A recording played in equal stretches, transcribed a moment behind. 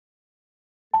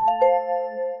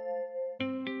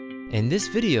In this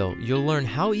video, you'll learn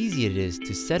how easy it is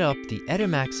to set up the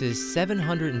Edimax's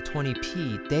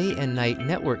 720p day and night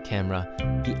network camera,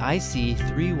 the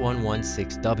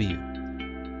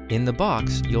IC-3116W. In the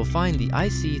box, you'll find the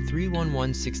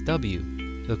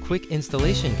IC-3116W, the quick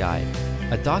installation guide,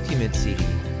 a document CD,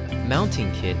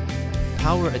 mounting kit,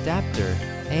 power adapter,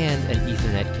 and an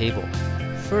Ethernet cable.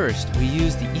 First, we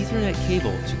use the Ethernet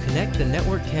cable to connect the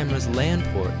network camera's LAN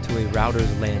port to a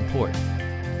router's LAN port.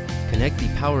 Connect the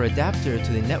power adapter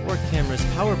to the network camera's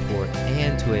power port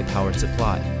and to a power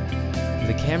supply.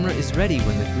 The camera is ready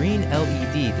when the green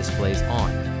LED displays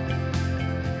on.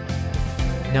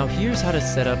 Now here's how to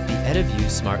set up the Ediview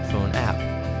smartphone app.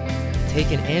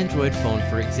 Take an Android phone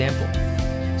for example.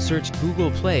 Search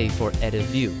Google Play for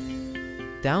Ediview.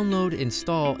 Download,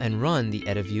 install, and run the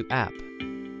Ediview app.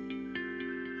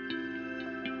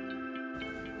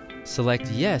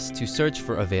 Select Yes to search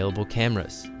for available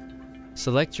cameras.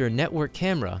 Select your network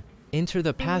camera, enter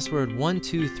the password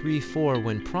 1234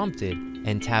 when prompted,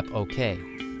 and tap OK.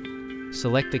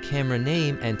 Select the camera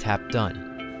name and tap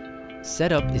Done.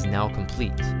 Setup is now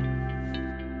complete.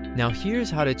 Now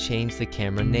here's how to change the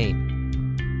camera name.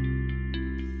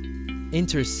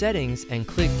 Enter Settings and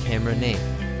click Camera Name.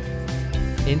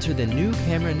 Enter the new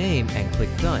camera name and click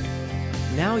Done.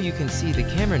 Now you can see the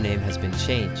camera name has been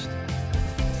changed.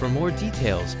 For more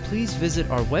details, please visit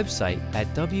our website at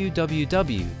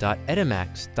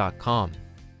www.edimax.com.